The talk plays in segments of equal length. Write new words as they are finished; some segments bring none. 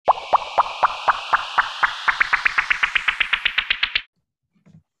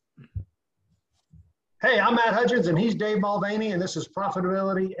Hey, I'm Matt Hudgens, and he's Dave Mulvaney, and this is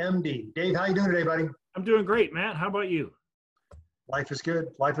Profitability MD. Dave, how you doing today, buddy? I'm doing great, Matt. How about you? Life is good.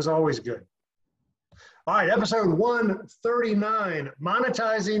 Life is always good. All right, episode 139,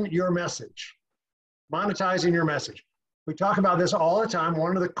 monetizing your message. Monetizing your message. We talk about this all the time.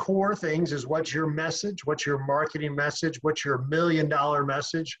 One of the core things is what's your message, what's your marketing message, what's your $1 million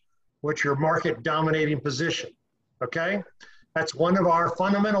message, what's your market dominating position, okay? That's one of our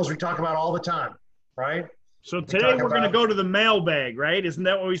fundamentals we talk about all the time, right? So today we're going to go to the mailbag, right? Isn't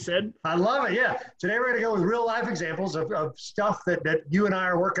that what we said? I love it, yeah. Today we're going to go with real life examples of stuff that you and I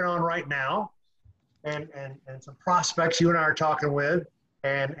are working on right now and some prospects you and I are talking with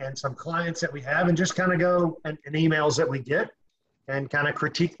and some clients that we have and just kind of go and emails that we get and kind of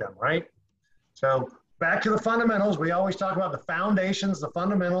critique them, right? So back to the fundamentals. We always talk about the foundations. The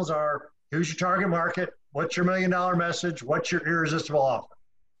fundamentals are who's your target market, what's your $1 million message, what's your irresistible offer.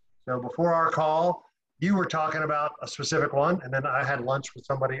 So before our call, you were talking about a specific one, and then I had lunch with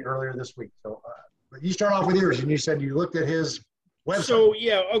somebody earlier this week. So you start off with yours, and you said you looked at his website. So,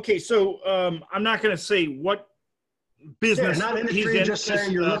 yeah, okay. So I'm not going to say what business not industry, he's in. Just say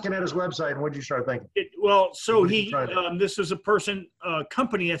you're looking at his website, and what did you start thinking? This is a person,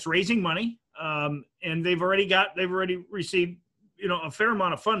 company that's raising money, and they've already received, a fair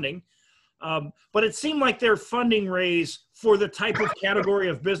amount of funding. But it seemed like their funding raise for the type of category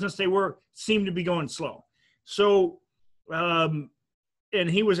of business they were seemed to be going slow. So, and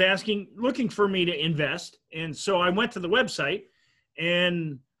he was looking for me to invest. And so I went to the website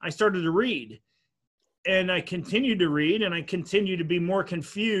and I started to read. And I continued to read and I continued to be more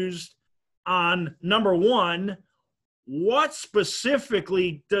confused on, number one, what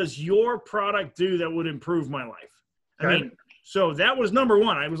specifically does your product do that would improve my life? Okay. I mean, so that was number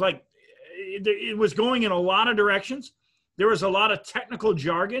one. I was like, it was going in a lot of directions. There was a lot of technical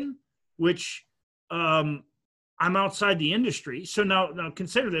jargon, which I'm outside the industry. So now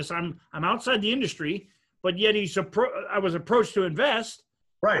consider this: I'm outside the industry, but yet I was approached to invest.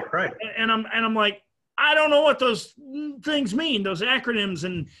 Right. And I'm like, I don't know what those things mean, those acronyms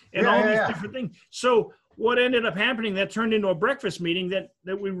and all these different things. So what ended up happening, that turned into a breakfast meeting that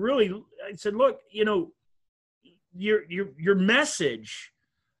I said, look, your message.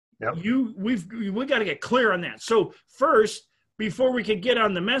 Yep. We got to get clear on that. So first, before we could get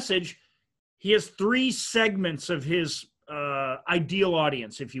on the message, he has 3 segments of his ideal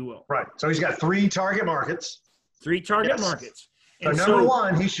audience, if you will. Right. So he's got 3 target markets. 3 target markets. So number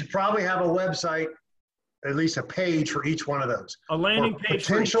one, he should probably have a website, at least a page for each one of those. A landing page.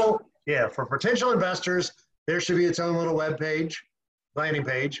 For potential investors, there should be its own little web page, landing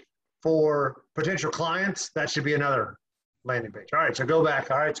page. For potential clients, that should be another landing page. All right, so go back.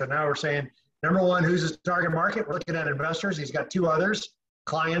 All right, so now we're saying, number one, who's his target market? We're looking at investors. He's got 2 others,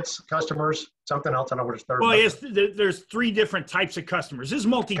 clients, customers, something else. I don't know what his third. Well, yes, there's 3 different types of customers. This is a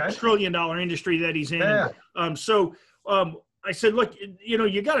multi-trillion-dollar industry that he's in. Yeah. I said, look,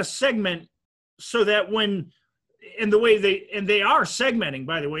 you got to segment so that they are segmenting,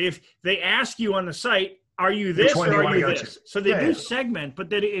 by the way. If they ask you on the site, are you this or are you this? So they do segment,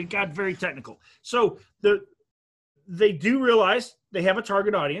 but then it got very technical. So they do realize they have a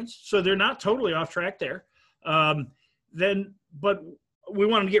target audience, so they're not totally off track there. But we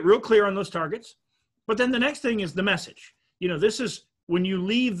want to get real clear on those targets. But then the next thing is the message. This is when you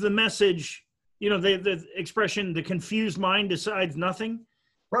leave the message, the expression, the confused mind decides nothing.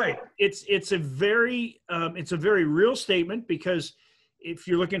 Right. It's a very real statement, because if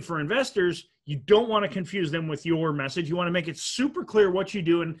you're looking for investors, you don't want to confuse them with your message. You want to make it super clear what you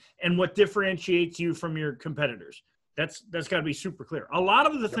do and what differentiates you from your competitors. That's got to be super clear. A lot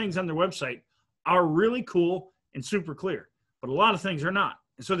of the things on their website are really cool and super clear, but a lot of things are not.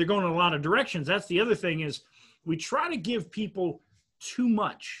 And so they're going in a lot of directions. That's the other thing, is we try to give people too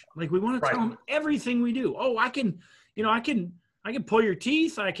much. Like, we want to tell them everything we do. Oh, I can pull your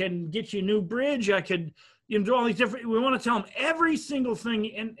teeth. I can get you a new bridge. I could, do all these different, we want to tell them every single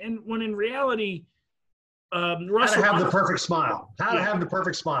thing. And when in reality, Russell, how to have the perfect smile. How to have the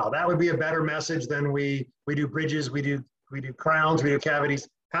perfect smile. That would be a better message than we do bridges, we do crowns, we do cavities.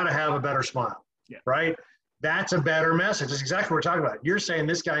 How to have a better smile, right? That's a better message. That's exactly what we're talking about. You're saying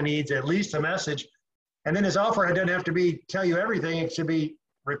this guy needs at least a message, and then his offer, it doesn't have to be tell you everything. It should be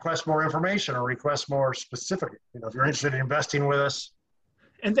request more information or request more specific. If you're interested in investing with us.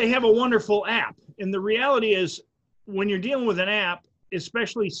 And they have a wonderful app. And the reality is, when you're dealing with an app,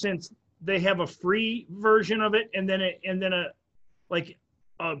 especially since they have a free version of it, and then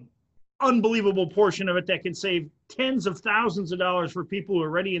a unbelievable portion of it that can save tens of thousands of dollars for people who are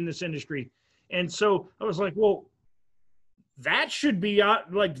already in this industry. And so I was like, well, that should be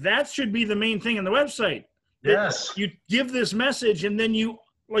like, that should be the main thing on the website. Yes. You give this message and then you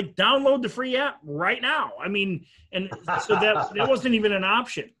like download the free app right now. I mean, and so that wasn't even an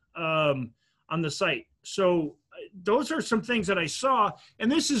option on the site. So those are some things that I saw,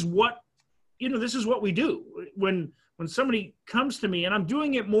 and this is what we do when somebody comes to me, and I'm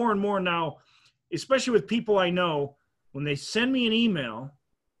doing it more and more now, especially with people I know. When they send me an email,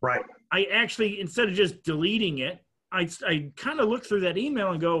 right, I actually, instead of just deleting it, I kind of look through that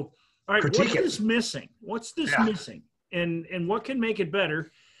email and go, all right, what's this missing? What's this missing? And what can make it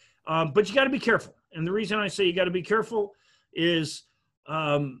better? But you got to be careful. And the reason I say you got to be careful is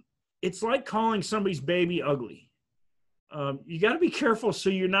it's like calling somebody's baby ugly. You got to be careful so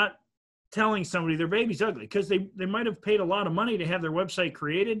you're not telling somebody their baby's ugly, because they might have paid a lot of money to have their website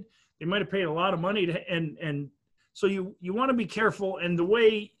created. They might have paid a lot of money and so you want to be careful. And the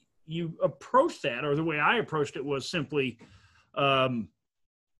way you approach that, or the way I approached it, was simply,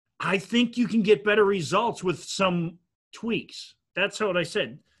 I think you can get better results with some tweaks. That's what I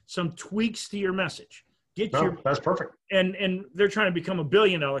said. Some tweaks to your message. That's perfect. And they're trying to become $1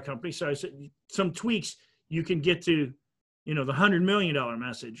 billion company. So I said, some tweaks you can get to, the $100 million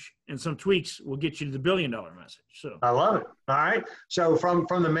message, and some tweaks will get you to the $1 billion message. So I love it. All right. So from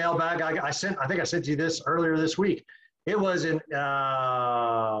the mailbag, I think I sent you this earlier this week. It was I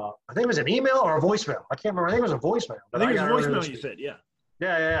think it was an email or a voicemail. I can't remember. I think it was a voicemail. I think it was a voicemail you said, yeah.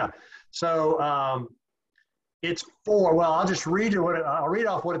 Yeah. So it's for, well, I'll just read you I'll read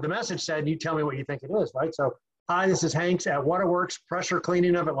off what the message said, and you tell me what you think it is, right? So, hi, this is Hanks at Waterworks Pressure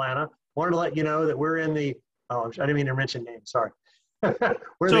Cleaning of Atlanta. Wanted to let you know that we're in the, I didn't mean to mention names, sorry.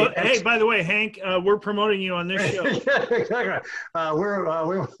 Hey, by the way, Hank, we're promoting you on this show. Exactly.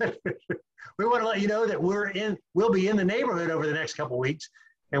 We want to let you know that we'll be in the neighborhood over the next couple of weeks,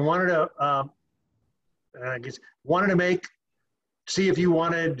 and wanted to see if you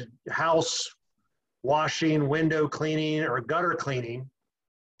wanted house washing, window cleaning, or gutter cleaning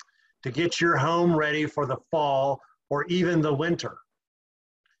to get your home ready for the fall or even the winter.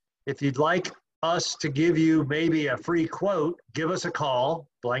 If you'd like us to give you maybe a free quote, give us a call,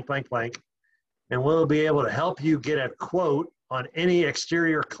 blank, blank, blank, and we'll be able to help you get a quote on any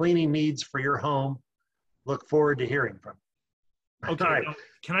exterior cleaning needs for your home. Look forward to hearing from you. Okay. Right.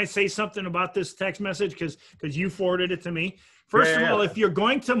 Can I say something about this text message? Because you forwarded it to me. First of all, if you're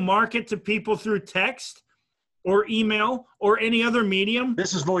going to market to people through text or email or any other medium.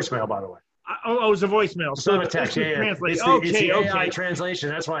 This is voicemail, by the way. It was a voicemail. It's not a text. It's the AI translation.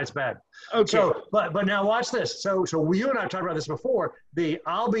 That's why it's bad. Okay. So, but now watch this. So you and I talked about this before. The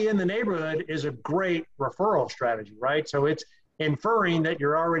I'll be in the neighborhood is a great referral strategy, right? So it's inferring that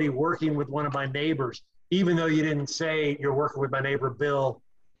you're already working with one of my neighbors, even though you didn't say you're working with my neighbor Bill.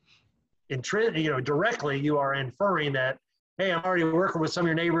 Directly, you are inferring that, hey, I'm already working with some of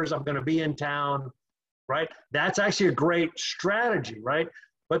your neighbors. I'm going to be in town, right? That's actually a great strategy, right?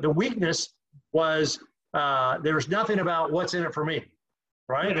 But the weakness was there was nothing about what's in it for me,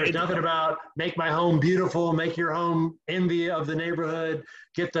 right? There's nothing about make my home beautiful, make your home envy of the neighborhood,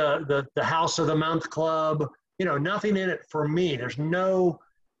 get the house of the month club, nothing in it for me. There's no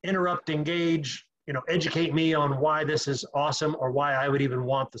interrupt, engage, educate me on why this is awesome or why I would even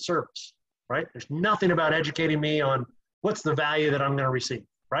want the service, right? There's nothing about educating me on what's the value that I'm going to receive,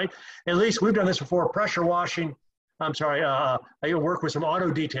 right? At least we've done this before, pressure washing. I work with some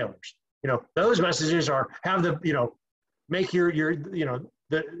auto detailers. Those messages are make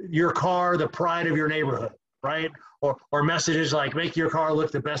your car the pride of your neighborhood, right? Or messages like make your car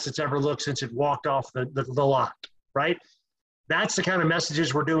look the best it's ever looked since it walked off the lot, right? That's the kind of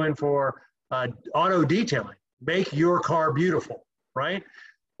messages we're doing for auto detailing. Make your car beautiful, right?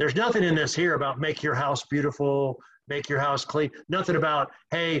 There's nothing in this here about make your house beautiful, make your house clean. Nothing about,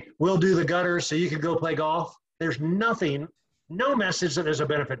 hey, we'll do the gutters so you can go play golf. There's nothing, no message that there's a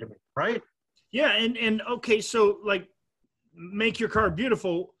benefit to me, right? Yeah, and okay, so like make your car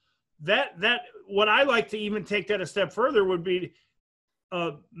beautiful. That what I like to even take that a step further would be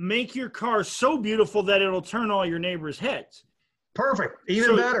make your car so beautiful that it'll turn all your neighbors' heads. Perfect.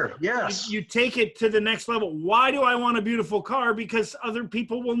 Even better. Yes. You take it to the next level. Why do I want a beautiful car? Because other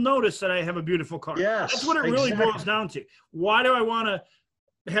people will notice that I have a beautiful car. Yes. That's what it really boils down to. Why do I want to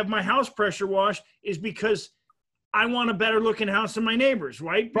have my house pressure washed? Is because I want a better looking house than my neighbors,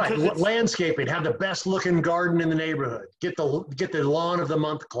 right? Because right. Landscaping, have the best looking garden in the neighborhood. Get the lawn of the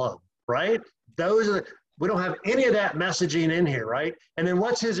month club, right? We don't have any of that messaging in here, right? And then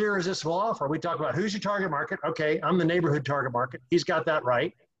what's his irresistible offer? We talk about who's your target market. Okay, I'm the neighborhood target market. He's got that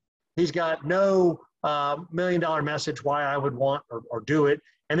right. He's got no $1 million message why I would want or do it.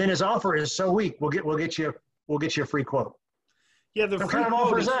 And then his offer is so weak. We'll get you a free quote. Yeah, the What free kind of quote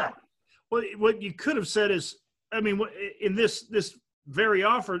offer is that? well, what you could have said is, I mean, in this very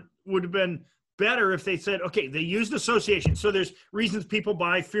offer would have been better if they said, okay, they used association. So there's reasons people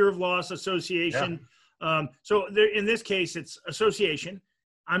buy: fear of loss, association. So there, in this case, it's association.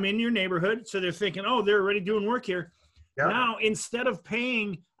 I'm in your neighborhood, so they're thinking, oh, they're already doing work here. Yeah. Now, instead of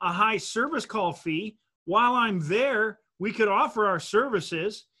paying a high service call fee, while I'm there, we could offer our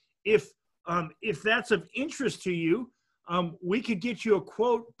services. If that's of interest to you, we could get you a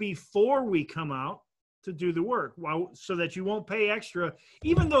quote before we come out to do the work, so that you won't pay extra,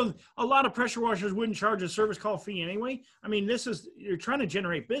 even though a lot of pressure washers wouldn't charge a service call fee anyway. I mean, you're trying to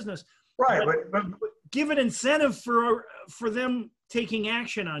generate business, Right, but give an incentive for them taking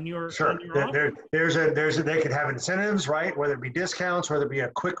action on your sure. on your offer. They could have incentives, right? Whether it be discounts, whether it be a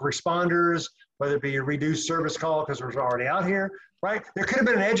quick responders, whether it be a reduced service call because we're already out here, right? There could have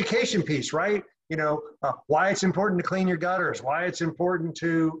been an education piece, right? You know, why it's important to clean your gutters, why it's important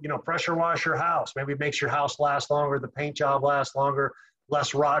to, pressure wash your house. Maybe it makes your house last longer, the paint job lasts longer,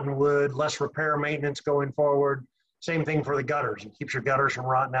 less rotten wood, less repair maintenance going forward. Same thing for the gutters. It keeps your gutters from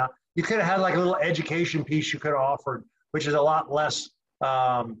rotting out. You could have had like a little education piece you could have offered, which is a lot less,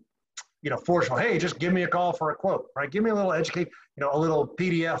 forceful. Hey, just give me a call for a quote, right? Give me a little a little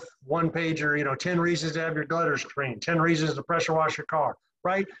PDF one pager, 10 reasons to have your gutters cleaned, 10 reasons to pressure wash your car,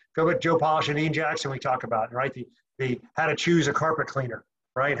 right? Go with Joe Polish and Ian Jackson, we talk about, right? The how to choose a carpet cleaner,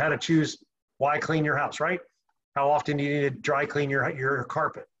 right? How to choose why clean your house, right? How often do you need to dry clean your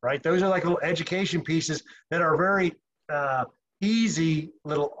carpet, right? Those are like little education pieces that are very easy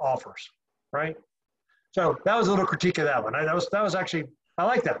little offers, right? So that was a little critique of that one. That was actually, I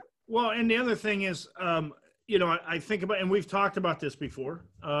like that. Well, and the other thing is, I think about, and we've talked about this before,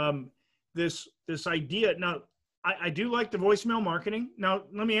 this idea. Now, I do like the voicemail marketing. Now,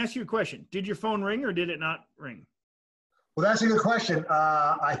 let me ask you a question. Did your phone ring or did it not ring? Well, that's a good question.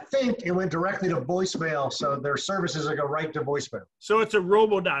 I think it went directly to voicemail. So their services will go right to voicemail. So it's a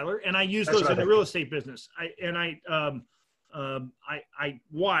robo-dialer, and I use those in the real estate business.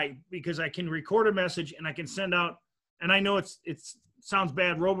 Why? Because I can record a message and I can send out, and I know it sounds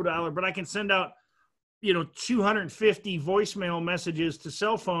bad, robo-dialer, but I can send out, 250 voicemail messages to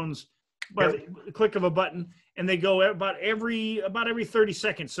cell phones by the click of a button, and they go about every 30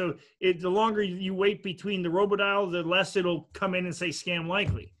 seconds. So the longer you wait between the robo-dial, the less it'll come in and say scam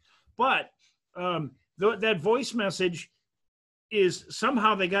likely. But that voice message is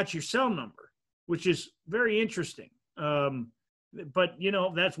somehow they got your cell number, which is very interesting. But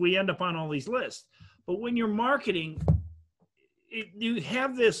we end up on all these lists. But when you're marketing, you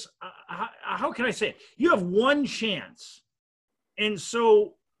have this, how can I say it? You have one chance. And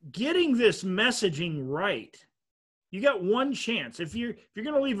so getting this messaging right, you got one chance. If you're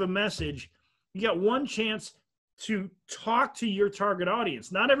going to leave a message, you got one chance to talk to your target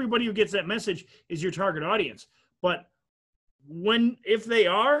audience. Not everybody who gets that message is your target audience, but if they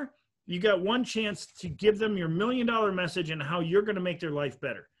are, you got one chance to give them your $1 million message and how you're going to make their life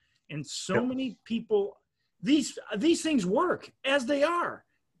better. And so many people, these things work as they are,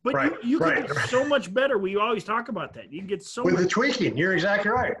 but you can get so much better. We always talk about that. You can get so much with the tweaking. You're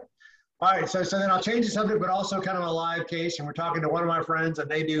exactly right. All right, so then I'll change the subject, but also kind of a live case. And we're talking to one of my friends, and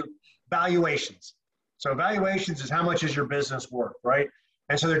they do valuations. So valuations is how much is your business worth, right?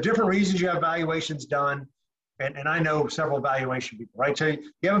 And so there are different reasons you have valuations done. And I know several valuation people, right? So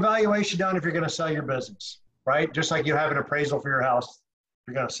you have a valuation done if you're going to sell your business, right? Just like you have an appraisal for your house,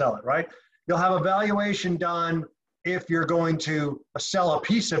 you're going to sell it, right? You'll have a valuation done if you're going to sell a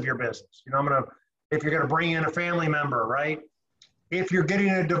piece of your business. If you're going to bring in a family member, right? If you're getting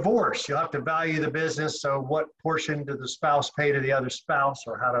a divorce, you'll have to value the business. So what portion did the spouse pay to the other spouse,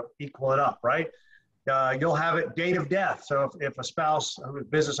 or how to equal it up, right? You'll have it date of death. So if a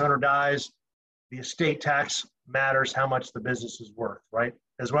business owner dies, the estate tax matters how much the business is worth, right?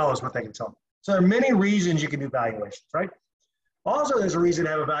 As well as what they can sell. So there are many reasons you can do valuations, right? Also, there's a reason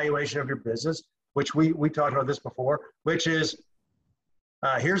to have a valuation of your business, which we talked about this before, which is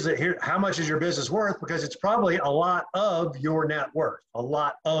how much is your business worth? Because it's probably a lot of your net worth, a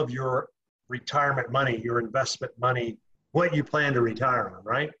lot of your retirement money, your investment money, what you plan to retire on,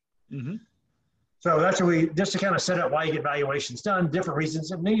 right? Mm-hmm. So that's what just to kind of set up why you get valuations done, different reasons,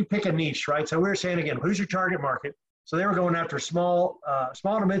 and then you pick a niche, right? So we were saying again, who's your target market? So they were going after small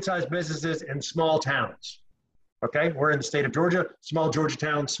to mid-sized businesses in small towns. Okay, we're in the state of Georgia, small Georgia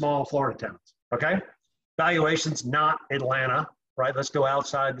towns, small Florida towns. Okay, valuations not Atlanta, right? Let's go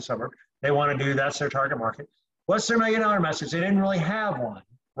outside the suburb. They want to do, that's their target market. What's their $1 million message? They didn't really have one,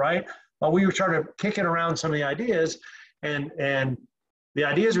 right? But we were trying to kicking around some of the ideas, and the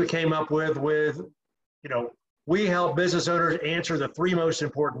ideas we came up with we help business owners answer the three most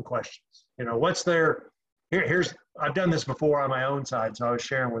important questions. You know, what's their, here's, I've done this before on my own side, so I was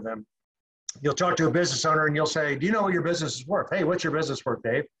sharing with them. You'll talk to a business owner and you'll say, do you know what your business is worth? Hey, what's your business worth,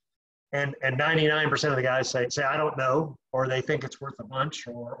 Dave? And 99% of the guys say, I don't know, or they think it's worth a bunch,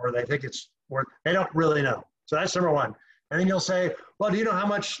 or they think it's worth, they don't really know. So that's number one. And then you'll say, well, do you know how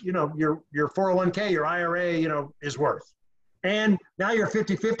much, you know, your 401k, your IRA, you know, is worth? And now you're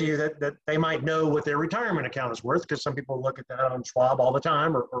 50-50 that they might know what their retirement account is worth, because some people look at that on Schwab all the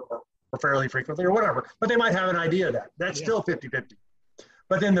time or fairly frequently or whatever, but they might have an idea of that. That's still 50-50.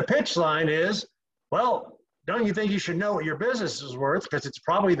 But then the pitch line is, well, don't you think you should know what your business is worth? Because it's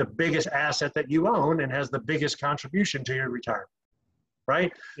probably the biggest asset that you own and has the biggest contribution to your retirement,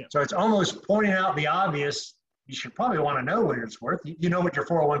 right? Yeah. So it's almost pointing out the obvious. You should probably want to know what it's worth. You know what your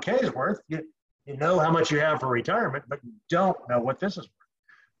 401k is worth. You know how much you have for retirement, but you don't know what this is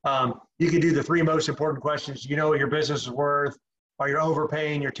worth. You could do the three most important questions. You know what your business is worth? Are you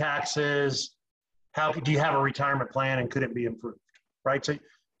overpaying your taxes? Do you have a retirement plan, and could it be improved? Right.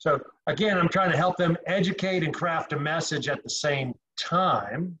 So again, I'm trying to help them educate and craft a message at the same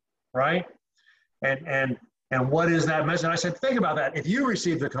time. Right. And what is that message? And I said, think about that. If you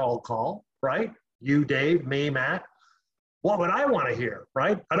received the cold call, right? You, Dave, me, Matt, what would I want to hear,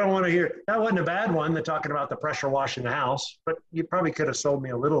 right? I don't want to hear, that wasn't a bad one, they're talking about the pressure washing the house, but you probably could have sold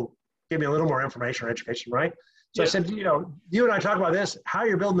me give me a little more information or education, right? So I said, you know, you and I talk about this, how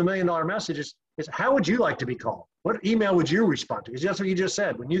you're building the $1 million message is how would you like to be called? What email would you respond to? Because that's what you just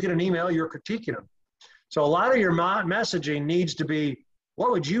said. When you get an email, you're critiquing them. So a lot of your messaging needs to be, what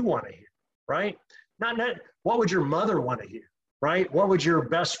would you want to hear, right? Not what would your mother want to hear, right? What would your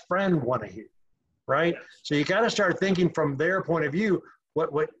best friend want to hear? Right? So you got to start thinking from their point of view,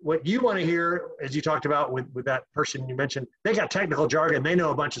 what you want to hear, as you talked about with that person you mentioned, they got technical jargon, they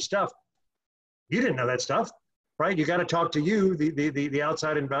know a bunch of stuff. You didn't know that stuff, right? You got to talk to you, the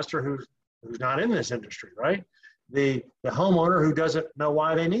outside investor who's not in this industry, right? The homeowner who doesn't know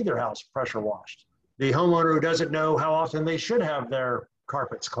why they need their house pressure washed. The homeowner who doesn't know how often they should have their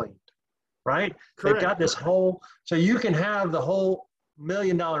carpets cleaned, right? Correct. They've got this whole, so you can have the whole $1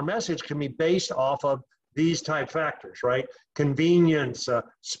 million message can be based off of these type factors, right? Convenience,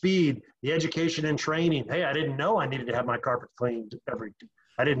 speed, the education and training. Hey, I didn't know I needed to have my carpet cleaned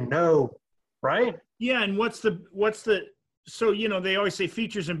I didn't know, right? Yeah, and what's the, so, you know, they always say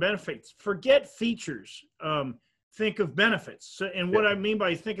features and benefits. Forget features, think of benefits. So, and what I mean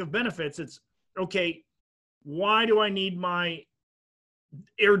by think of benefits, it's, okay, why do I need my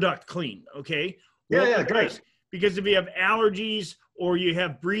air duct clean? Okay. Yeah, great. Because if you have allergies or you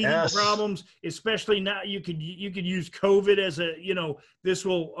have breathing problems, especially now, you could use COVID as a, you know, this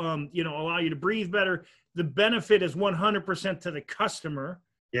will, you know, allow you to breathe better. The benefit is 100% to the customer.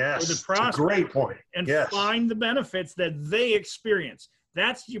 Yes, or the prospect, great point. And find the benefits that they experience.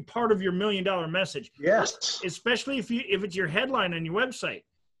 That's part of your $1 million message. Yes. Especially if it's your headline on your website.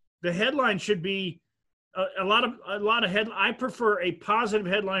 The headline should be a lot of I prefer a positive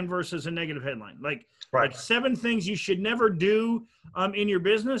headline versus a negative headline. Like 7 things you should never do in your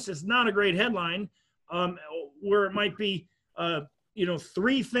business. It's not a great headline. Where it might be, you know,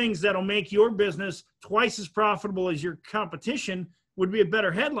 3 things that'll make your business twice as profitable as your competition would be a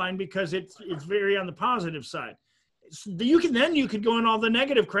better headline, because it's very on the positive side. You could go in all the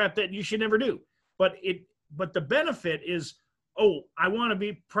negative crap that you should never do. But the benefit is, oh, I want to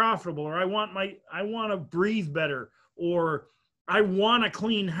be profitable, or I want to breathe better, or I want a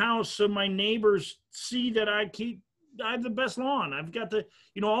clean house so my neighbors see that I have the best lawn. I've got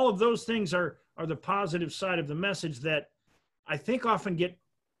you know, all of those things are the positive side of the message that I think often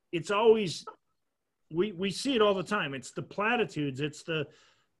it's always, we see it all the time. It's the platitudes. It's the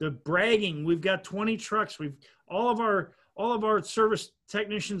bragging. We've got 20 trucks. All of our service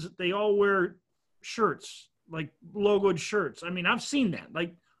technicians, they all wear shirts, like logoed shirts. I mean, I've seen that.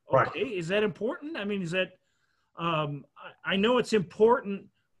 Like, okay, is that important? I mean, is that, I know it's important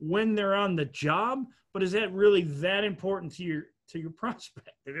when they're on the job, but is that really that important to your prospect?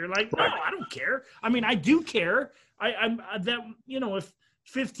 They're like, no, I don't care. I mean, I do care. I'm that, you know, if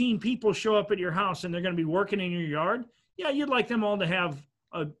 15 people show up at your house and they're going to be working in your yard, yeah, you'd like them all to have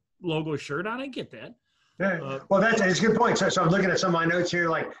a logo shirt on. I get that. Yeah. Well, that's a good point. So I'm looking at some of my notes here.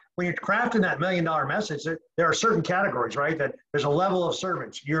 Like, when you're crafting that $1 million message, there are certain categories, right? That there's a level of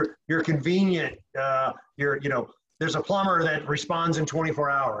service. You're convenient. There's a plumber that responds in 24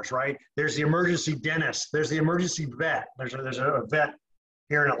 hours, right? There's the emergency dentist. There's the emergency vet. There's a vet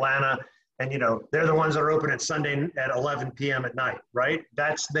here in Atlanta, and, you know, they're the ones that are open at Sunday at 11 p.m. at night, right?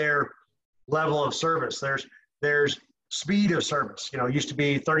 That's their level of service. There's speed of service. You know, it used to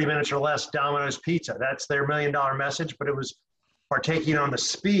be 30 minutes or less, Domino's Pizza. That's their $1 million message, but it was partaking on the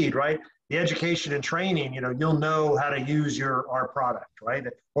speed, right? The education and training, you know, you'll know how to use our product, right?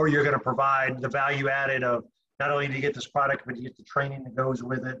 Or you're going to provide the value added of not only do you get this product, but you get the training that goes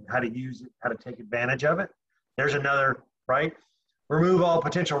with it, how to use it, how to take advantage of it. There's another, right? Remove all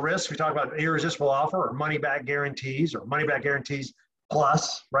potential risks. We talk about irresistible offer or money back guarantees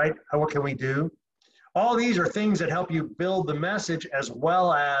plus, right? What can we do? All these are things that help you build the message as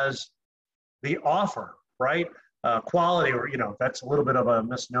well as the offer, right? Quality, or, you know, that's a little bit of a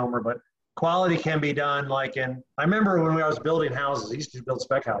misnomer, but quality can be done like I remember when I was building houses, I used to build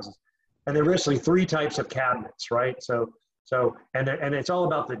spec houses, and there were actually 3 types of cabinets, right? So and it's all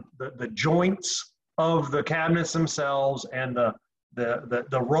about the joints of the cabinets themselves and the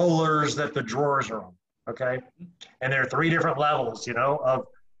rollers that the drawers are on, okay? And there are 3 different levels, you know,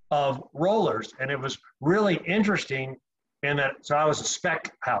 of rollers. And it was really interesting in that, so I was a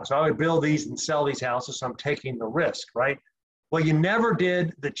spec house. I would build these and sell these houses, so I'm taking the risk, right? Well, you never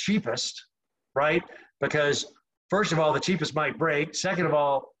did the cheapest, right? Because first of all, the cheapest might break. Second of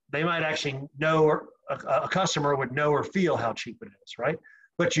all, they might actually know, or a customer would know or feel how cheap it is, right?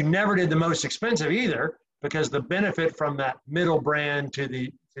 But you never did the most expensive either, because the benefit from that middle brand to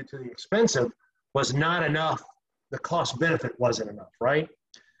the expensive was not enough. The cost benefit wasn't enough, right?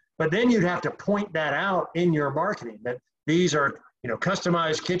 But then you'd have to point that out in your marketing, that these are, you know,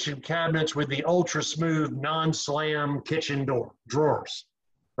 customized kitchen cabinets with the ultra smooth, non-slam kitchen drawers,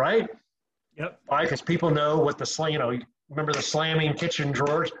 right? Yep. Why? Because people know what you know, remember the slamming kitchen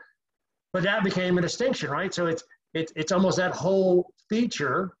drawers? But that became a distinction, right? So it's almost that whole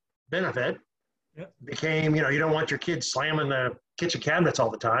feature benefit became, you know, you don't want your kids slamming the kitchen cabinets all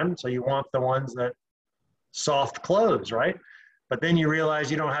the time. So you want the ones that soft close, right? But then you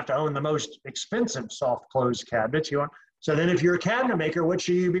realize you don't have to own the most expensive soft close cabinets. So then if you're a cabinet maker, what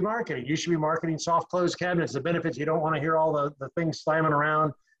should you be marketing? You should be marketing soft close cabinets. The benefits, you don't want to hear all the things slamming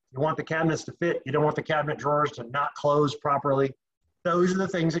around. You want the cabinets to fit. You don't want the cabinet drawers to not close properly. Those are the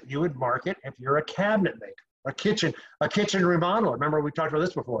things that you would market if you're a cabinet maker. A kitchen remodeler. Remember, we talked about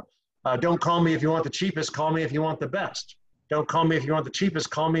this before. Don't call me if you want the cheapest, call me if you want the best. Don't call me if you want the cheapest,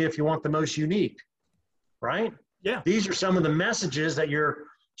 call me if you want the most unique, right? Yeah. These are some of the messages that you're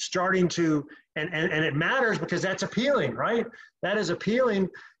starting to, and it matters because that's appealing, right? That is appealing,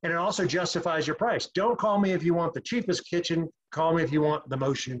 and it also justifies your price. Don't call me if you want the cheapest kitchen, call me if you want the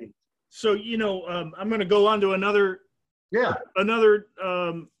most unique. So, you know, I'm going to go on to another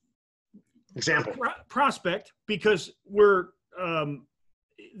example prospect, because we're, I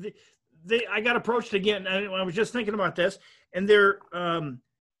got approached again. I was just thinking about this, and their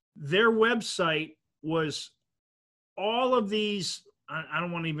website was all of these. I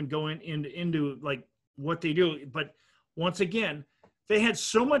don't want to even go into like what they do, but once again, they had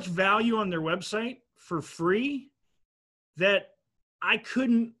so much value on their website for free that I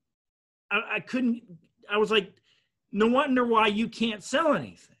was like, no wonder why you can't sell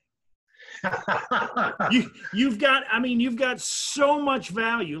anything. You've got so much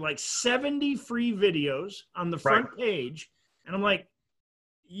value, like 70 free videos on the front page. And I'm like,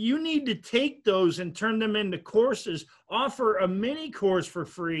 you need to take those and turn them into courses, offer a mini course for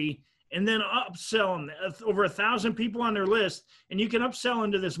free, and then upsell them. Over 1,000 people on their list, and you can upsell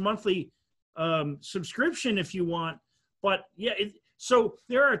into this monthly subscription if you want. But yeah, so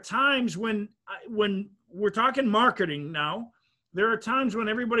there are times when we're talking marketing now, there are times when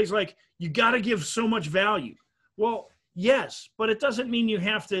everybody's like, you got to give so much value. Well, yes, but it doesn't mean you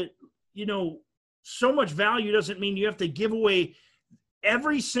have to, you know, so much value doesn't mean you have to give away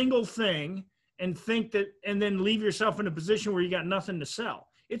every single thing and think that, and then leave yourself in a position where you got nothing to sell.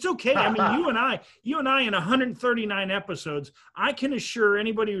 It's okay. I mean, you and I in 139 episodes, I can assure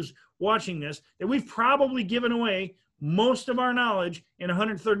anybody who's watching this that we've probably given away most of our knowledge in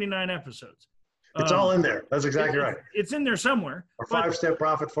 139 episodes. It's all in there. That's exactly right. It's in there somewhere. Our 5-step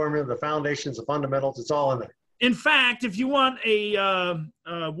profit formula, the foundations, the fundamentals, it's all in there. In fact, if you want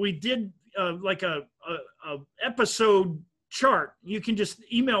we did like a episode chart, you can just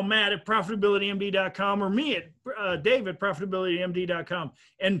email Matt at profitabilitymd.com or me at Dave at profitabilitymd.com.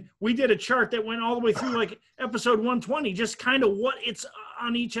 And we did a chart that went all the way through like episode 120, just kind of what it's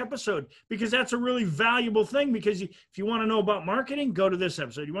on each episode, because that's a really valuable thing, because if you want to know about marketing, go to this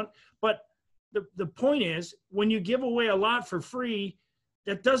episode. But the point is, when you give away a lot for free,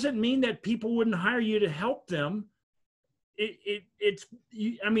 that doesn't mean that people wouldn't hire you to help them.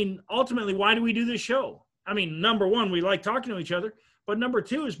 Ultimately, why do we do this show? I mean, number one, we like talking to each other, but number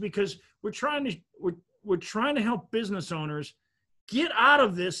two is because we're trying to help business owners get out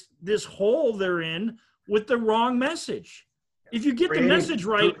of this hole they're in with the wrong message. If you get the message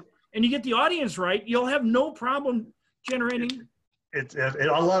right and you get the audience right, you'll have no problem generating.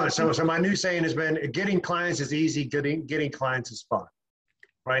 I love it. So my new saying has been, getting clients is easy, getting clients is fun,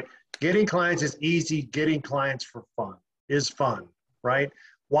 right? Getting clients is easy, getting clients is fun, right?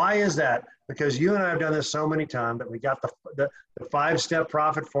 Why is that? Because you and I have done this so many times that we got the 5-step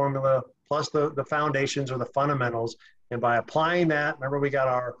profit formula plus the foundations or the fundamentals. And by applying that, remember we got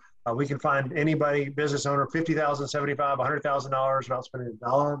our, we can find anybody, business owner, $50,000, $75,000, $100,000 without spending a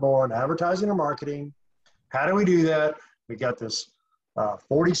dollar or more on advertising or marketing. How do we do that? We got this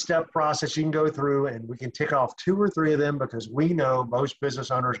 40-step process you can go through, and we can tick off 2 or 3 of them because we know most business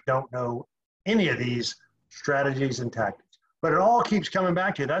owners don't know any of these strategies and tactics. But it all keeps coming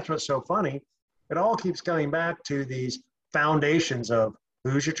back to, that's what's so funny, it all keeps coming back to these foundations of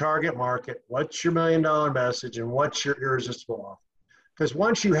who's your target market, what's your $1 million message, and what's your irresistible offer. Because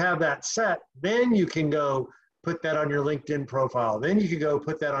once you have that set, then you can go put that on your LinkedIn profile. Then you can go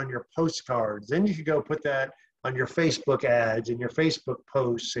put that on your postcards. Then you can go put that on your Facebook ads and your Facebook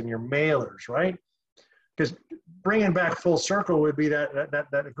posts and your mailers, right? Because bringing back full circle would be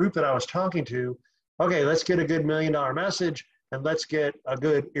that group that I was talking to. Okay, let's get a good $1 million message and let's get a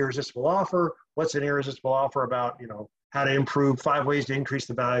good irresistible offer. What's an irresistible offer about? You know, how to improve 5 ways to increase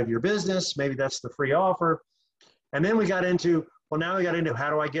the value of your business. Maybe that's the free offer. And then we got into, well, now we got into how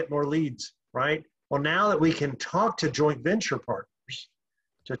do I get more leads, right? Well, now that we can talk to joint venture partners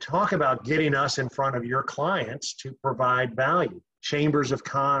to talk about getting us in front of your clients to provide value, chambers of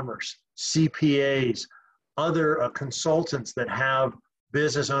commerce, CPAs, other consultants that have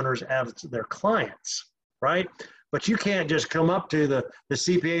business owners as their clients, right? But you can't just come up to the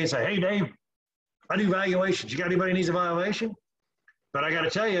CPA and say, hey, Dave, I do valuations. You got anybody who needs a valuation? But I got to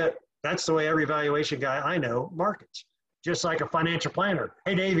tell you, that's the way every valuation guy I know markets. Just like a financial planner.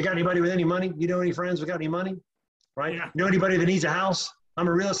 Hey, Dave, you got anybody with any money? You know any friends who got any money? Right? Yeah. Know anybody that needs a house? I'm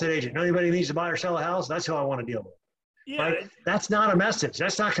a real estate agent. Know anybody who needs to buy or sell a house? That's who I want to deal with. Yeah. Right? That's not a message.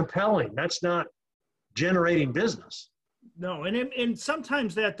 That's not compelling. That's not generating business. No, and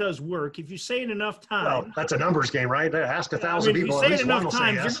sometimes that does work if you say it enough times. Well, that's a numbers game, right? Ask 1,000 people. If you say it enough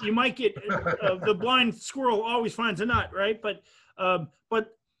times, yes. you might get the blind squirrel always finds a nut, right? But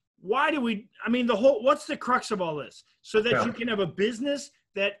why do we? I mean, what's the crux of all this? So that you can have a business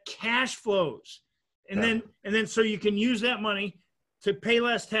that cash flows, and then so you can use that money to pay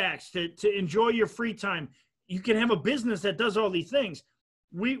less tax, to enjoy your free time. You can have a business that does all these things.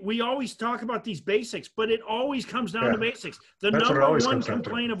 We always talk about these basics, but it always comes down to basics. The number one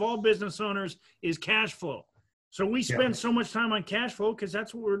complaint of all business owners is cash flow. So we spend so much time on cash flow because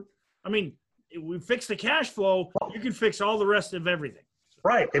that's what if we fix the cash flow, you can fix all the rest of everything.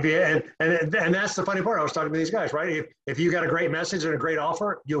 Right. And that's the funny part. I was talking to these guys, right? If you got a great message and a great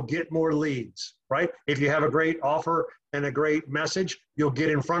offer, you'll get more leads, right? If you have a great offer and a great message, you'll get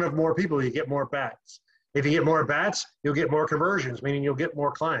in front of more people. You get more bats. If you get more bats, you'll get more conversions, meaning you'll get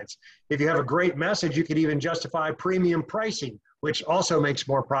more clients. If you have a great message, you could even justify premium pricing, which also makes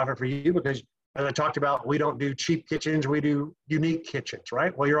more profit for you because, as I talked about, we don't do cheap kitchens, we do unique kitchens,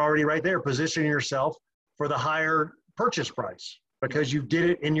 right? Well, you're already right there, positioning yourself for the higher purchase price because you did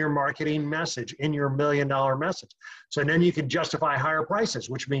it in your marketing message, in your $1 million message. So then you can justify higher prices,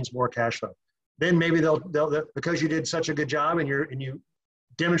 which means more cash flow. Then maybe they'll because you did such a good job and you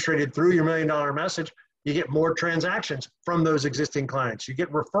demonstrated through your $1 million message, you get more transactions from those existing clients. You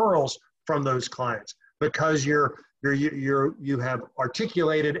get referrals from those clients because you have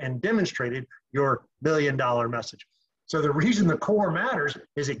articulated and demonstrated your $1 million message. So the reason the core matters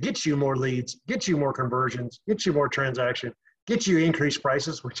is it gets you more leads, gets you more conversions, gets you more transaction, gets you increased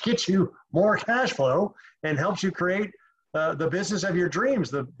prices, which gets you more cash flow and helps you create the business of your dreams,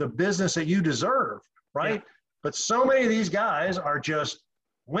 the business that you deserve, right? Yeah. But so many of these guys are just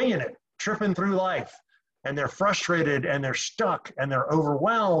winging it, tripping through life. And they're frustrated and they're stuck and they're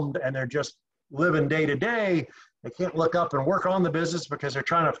overwhelmed and they're just living day to day. They can't look up and work on the business because they're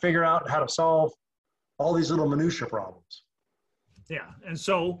trying to figure out how to solve all these little minutia problems. Yeah. And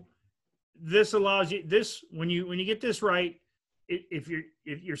so this allows you when you get this right, if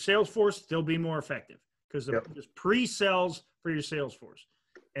your sales force, they'll be more effective because there's pre-sales for your sales force.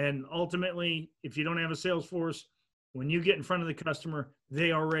 And ultimately, if you don't have a sales force, when you get in front of the customer,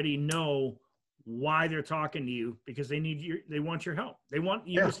 they already know why they're talking to you because they want your help. They want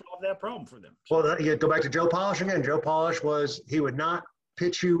you to solve that problem for them. Well, you go back to Joe Polish again. Joe Polish he would not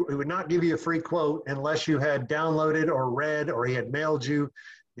pitch you, he would not give you a free quote unless you had downloaded or read or he had mailed you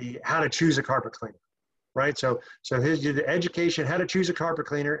the how to choose a carpet cleaner, right? So the education, how to choose a carpet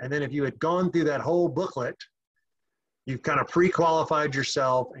cleaner, and then if you had gone through that whole booklet, You've kind of pre-qualified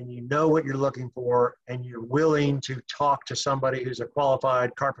yourself and you know what you're looking for and you're willing to talk to somebody who's a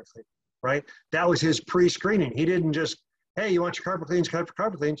qualified carpet cleaner, right? That was his pre-screening. He didn't just, hey, you want your carpet cleans, carpet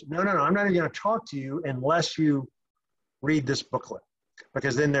cleans. No, I'm not even going to talk to you unless you read this booklet,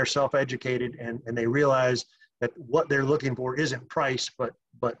 because then they're self-educated and they realize that what they're looking for isn't price, but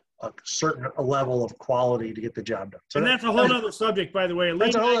a certain level of quality to get the job done. So and that's a whole other subject, by the way.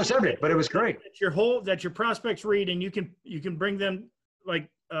 That's a whole other subject, but it was great. That your prospects read, and you can bring them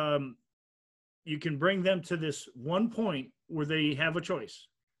you can bring them to this one point where they have a choice: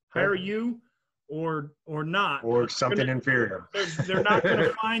 hire you or not, or something inferior. They're not going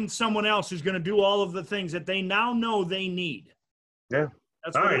to find someone else who's going to do all of the things that they now know they need. Yeah.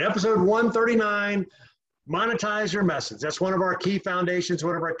 That's all right. Episode 139. Monetize your message. That's one of our key foundations,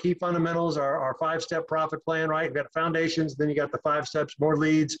 one of our key fundamentals, our 5-step profit plan, right? You've got foundations, then you got the 5 steps, more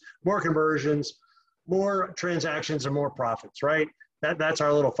leads, more conversions, more transactions, and more profits, right? That's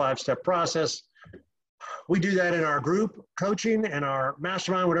our little 5-step process. We do that in our group coaching and our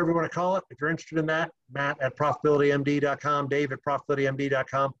mastermind, whatever you want to call it. If you're interested in that, Matt at profitabilitymd.com, Dave at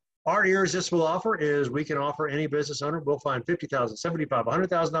profitabilitymd.com. Our irresistible offer is we can offer any business owner. We'll find $50,000, $75,000,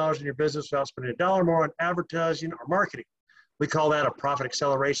 $100,000 in your business without spending $1 more on advertising or marketing. We call that a profit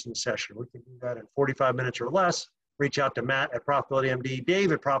acceleration session. We can do that in 45 minutes or less. Reach out to Matt at ProfitabilityMD,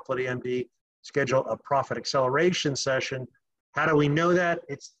 Dave at ProfitabilityMD. Schedule a profit acceleration session. How do we know that?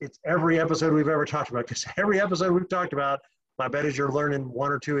 It's every episode we've ever talked about, because every episode we've talked about, my bet is you're learning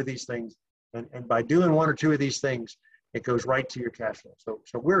 1 or 2 of these things. And by doing 1 or 2 of these things, it goes right to your cash flow.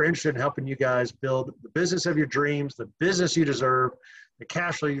 So we're interested in helping you guys build the business of your dreams, the business you deserve, the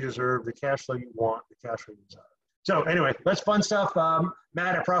cash flow you deserve, the cash flow you want, the cash flow you desire. So anyway, that's fun stuff.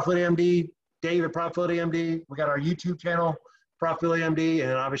 Matt at ProfitabilityMD, Dave at ProfitabilityMD. We got our YouTube channel, ProfitabilityMD,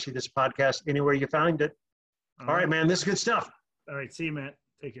 and obviously this podcast anywhere you find it. All right, man, this is good stuff. All right, see you, Matt.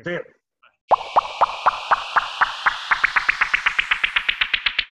 Take care. See you.